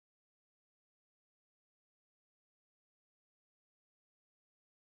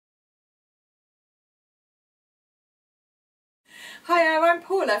Hi, I'm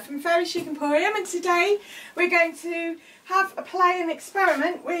Paula from Chic Emporium, and today we're going to have a play and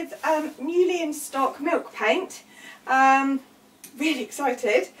experiment with newly in stock milk paint. Really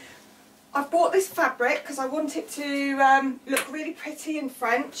excited. I've bought this fabric because I want it to look really pretty and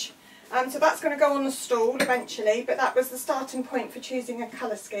French. So that's going to go on the stall eventually, but that was the starting point for choosing a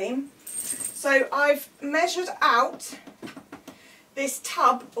colour scheme. So I've measured out this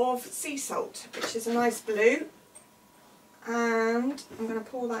tub of sea salt, which is a nice blue, and I'm going to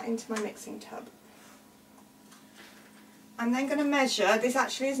pour that into my mixing tub. I'm then going to measure, this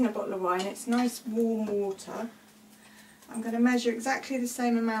actually isn't a bottle of wine, it's nice warm water. I'm going to measure exactly the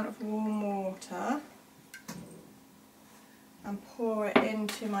same amount of warm water and pour it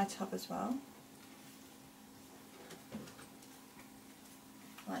into my tub as well,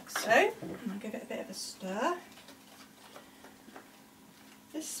 like so. And I'll give it a bit of a stir.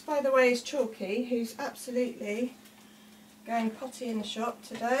 This, by the way, is Chalky, who's absolutely going potty in the shop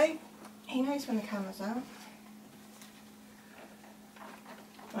today. He knows when the camera's out.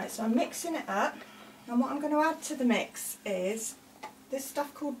 Right, so I'm mixing it up, and what I'm going to add to the mix is this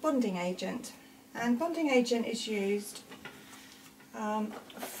stuff called bonding agent. And bonding agent is used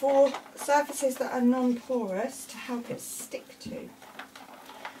for surfaces that are non-porous to help it stick to.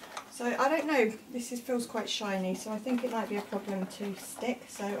 So I don't know, this feels quite shiny, so I think it might be a problem to stick.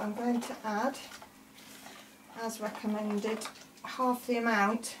 So I'm going to add, as recommended, half the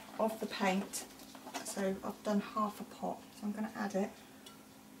amount of the paint. So I've done half a pot, so I'm going to add it.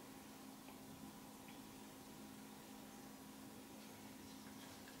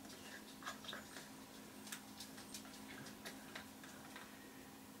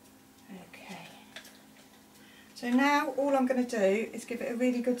 So now all I'm going to do is give it a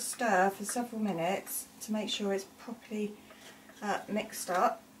really good stir for several minutes to make sure it's properly mixed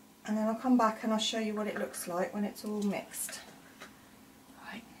up, and then I'll come back and I'll show you what it looks like when it's all mixed.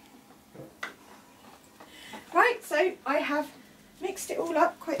 Right, so I have mixed it all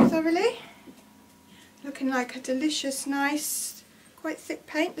up quite thoroughly, looking like a delicious, nice, quite thick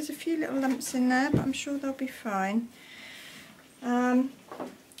paint. There's a few little lumps in there, but I'm sure they'll be fine.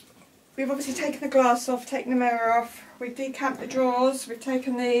 We've obviously taken the glass off, taken the mirror off, we've decamped the drawers, we've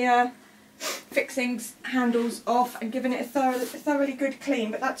taken the fixings handles off and given it a thoroughly good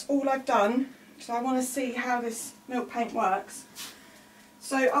clean, but that's all I've done. So I want to see how this milk paint works.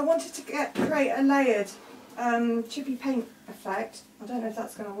 So I wanted to create a layered chippy paint effect. I don't know if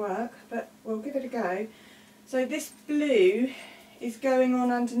that's going to work, but we'll give it a go. So this blue is going on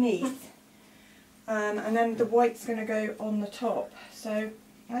underneath, and then the white's going to go on the top. So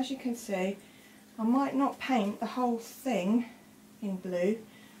as you can see, I might not paint the whole thing in blue,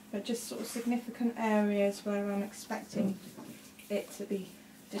 but just sort of significant areas where I'm expecting it to be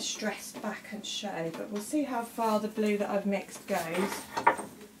distressed back and show. But we'll see how far the blue that I've mixed goes.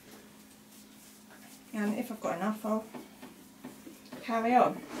 And if I've got enough, I'll carry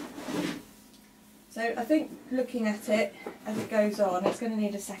on. So I think looking at it as it goes on, it's going to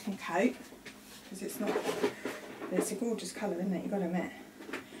need a second coat, because it's a gorgeous colour, isn't it? You've got to admit.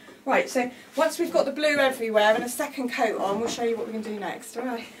 Right, so once we've got the blue everywhere and a second coat on, we'll show you what we can do next.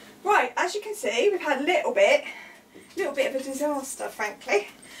 Alright. Right, as you can see, we've had a little bit of a disaster, frankly.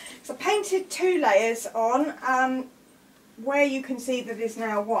 So I painted 2 layers on where you can see that it's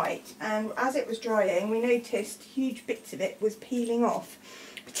now white, and as it was drying we noticed huge bits of it was peeling off,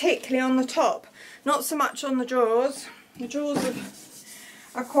 particularly on the top. Not so much on the drawers. The drawers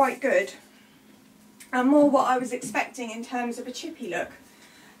are quite good, and more what I was expecting in terms of a chippy look.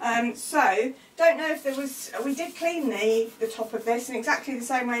 So, don't know if there was, we did clean the top of this in exactly the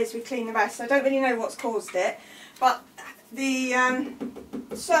same way as we cleaned the rest, so I don't really know what's caused it, but the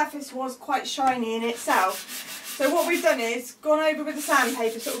surface was quite shiny in itself. So what we've done is gone over with the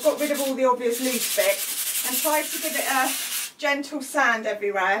sandpaper, sort of got rid of all the obvious loose bits and tried to give it a gentle sand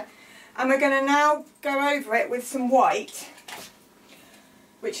everywhere, and we're going to now go over it with some white,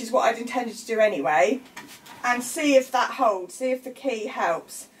 which is what I'd intended to do anyway, and see if that holds, see if the key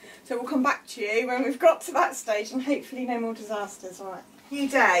helps. So we'll come back to you when we've got to that stage, and hopefully no more disasters. Alright. New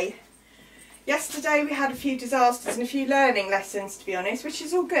day. Yesterday we had a few disasters and a few learning lessons, to be honest, which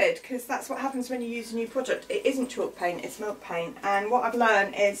is all good, because that's what happens when you use a new product. It isn't chalk paint, it's milk paint, and what I've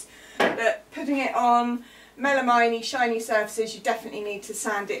learned is that putting it on melamine shiny surfaces, you definitely need to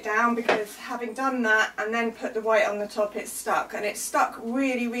sand it down, because having done that and then put the white on the top, it's stuck, and it's stuck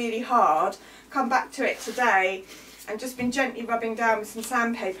really hard. Come back to it today and just been gently rubbing down with some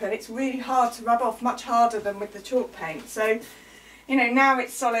sandpaper, and it's really hard to rub off, much harder than with the chalk paint. So, you know, now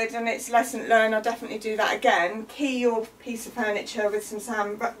it's solid and it's lesson learned, I'll definitely do that again. Key your piece of furniture with some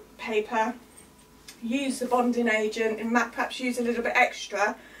sandpaper, use the bonding agent and perhaps use a little bit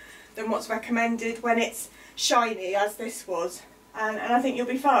extra than what's recommended when it's shiny, as this was, and I think you'll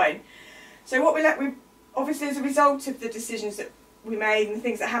be fine. So what we obviously, as a result of the decisions that we made and the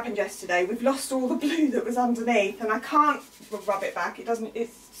things that happened yesterday, we've lost all the blue that was underneath, and I can't rub it back.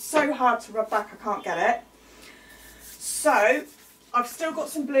 It's so hard to rub back, I can't get it. So I've still got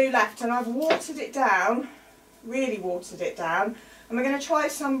some blue left, and I've watered it down, really watered it down, and we're going to try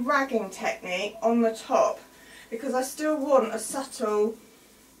some ragging technique on the top, because I still want a subtle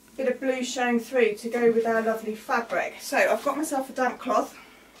bit of blue showing through to go with our lovely fabric. So I've got myself a damp cloth,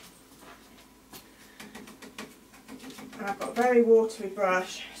 and I've got a very watery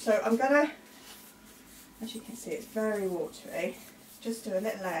brush, so I'm going to, as you can see, it's very watery, just do a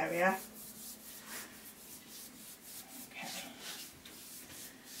little area.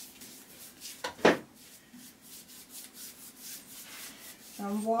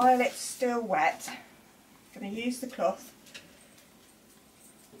 And while it's still wet, I'm going to use the cloth.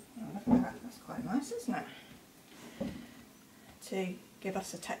 Oh, look at that, that's quite nice, isn't it? To give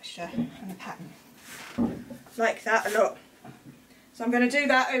us a texture and a pattern. Like that a lot. So I'm going to do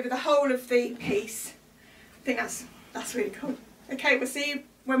that over the whole of the piece. I think that's really cool. Okay, we'll see you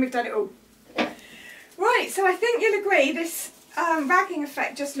when we've done it all. Right, so I think you'll agree this ragging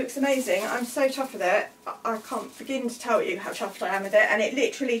effect just looks amazing. I'm so chuffed with it. I can't begin to tell you how chuffed I am with it, and it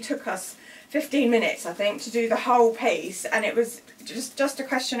literally took us 15 minutes, I think, to do the whole piece, and it was just a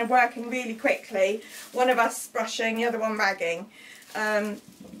question of working really quickly, one of us brushing, the other one ragging. I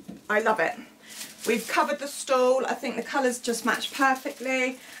love it. We've covered the stall. I think the colours just match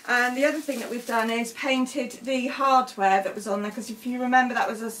perfectly, and the other thing that we've done is painted the hardware that was on there, because if you remember, that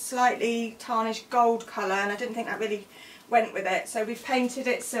was a slightly tarnished gold colour, and I didn't think that really went with it, so we've painted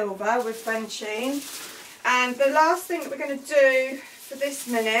it silver with Frenchine. And the last thing that we're going to do for this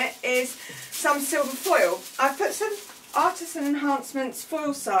minute is some silver foil. I've put some Artisan Enhancements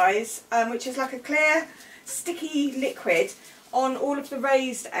foil size, which is like a clear sticky liquid, on all of the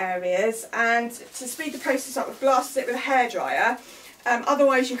raised areas, and to speed the process up, we've blasted it with a hairdryer.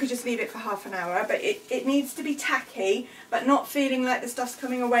 Otherwise you could just leave it for half an hour, but it needs to be tacky but not feeling like the stuff's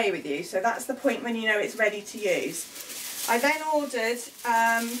coming away with you, so that's the point when you know it's ready to use. I then ordered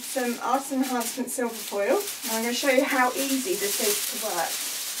some Artisan Enhancement silver foil, and I'm going to show you how easy this is to work.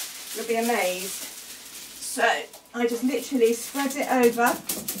 You'll be amazed. So I just literally spread it over,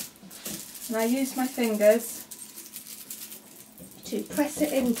 and I use my fingers to press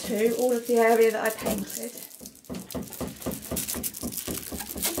it into all of the area that I painted.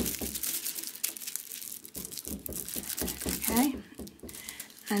 Okay,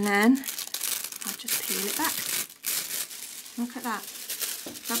 and then I'll just peel it back. Look at that,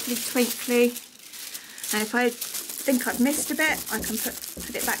 lovely twinkly. And if I think I've missed a bit, I can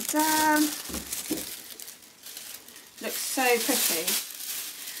put it back down. Looks so pretty.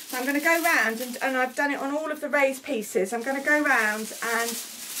 So I'm going to go round, and I've done it on all of the raised pieces. I'm going to go round and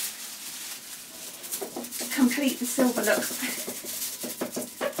complete the silver look.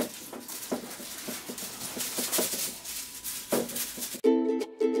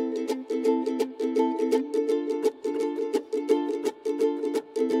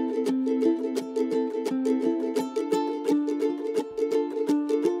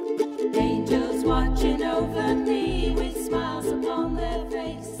 Angels watching over me with smiles upon their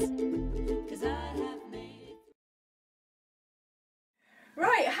face, 'cause I have made.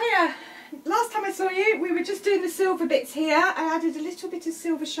 Right, hiya. Last time I saw you, we were just doing the silver bits here. I added a little bit of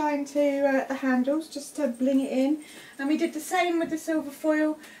silver shine to the handles just to bling it in, and we did the same with the silver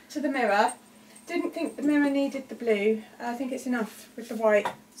foil to the mirror. Didn't think the mirror needed the blue. I think it's enough with the white.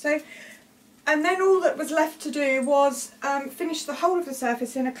 So, and then all that was left to do was finish the whole of the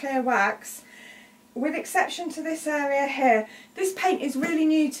surface in a clear wax, with exception to this area here. This paint is really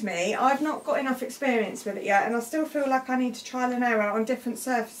new to me. I've not got enough experience with it yet, and I still feel like I need to trial and error on different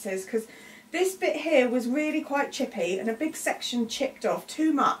surfaces, because this bit here was really quite chippy, and a big section chipped off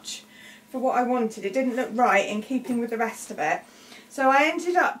too much for what I wanted. It didn't look right in keeping with the rest of it. So I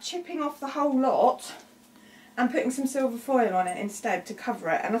ended up chipping off the whole lot and putting some silver foil on it instead to cover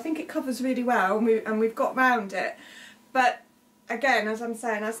it, and I think it covers really well, and we've got round it. But again, as I'm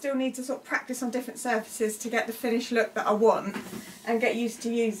saying, I still need to sort of practice on different surfaces to get the finished look that I want and get used to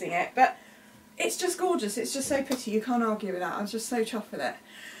using it. But it's just gorgeous, it's just so pretty, you can't argue with that. I was just so chuffed with it.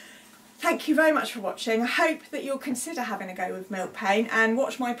 Thank you very much for watching. I hope that you'll consider having a go with milk paint and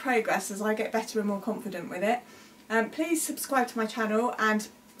watch my progress as I get better and more confident with it. Please subscribe to my channel and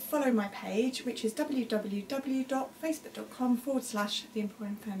follow my page, which is www.facebook.com/The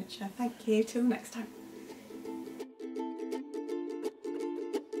Emporium Furniture. Thank you, till next time.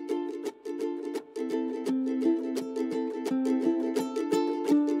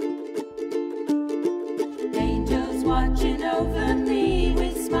 watching over me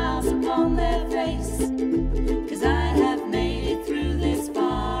with smiles upon their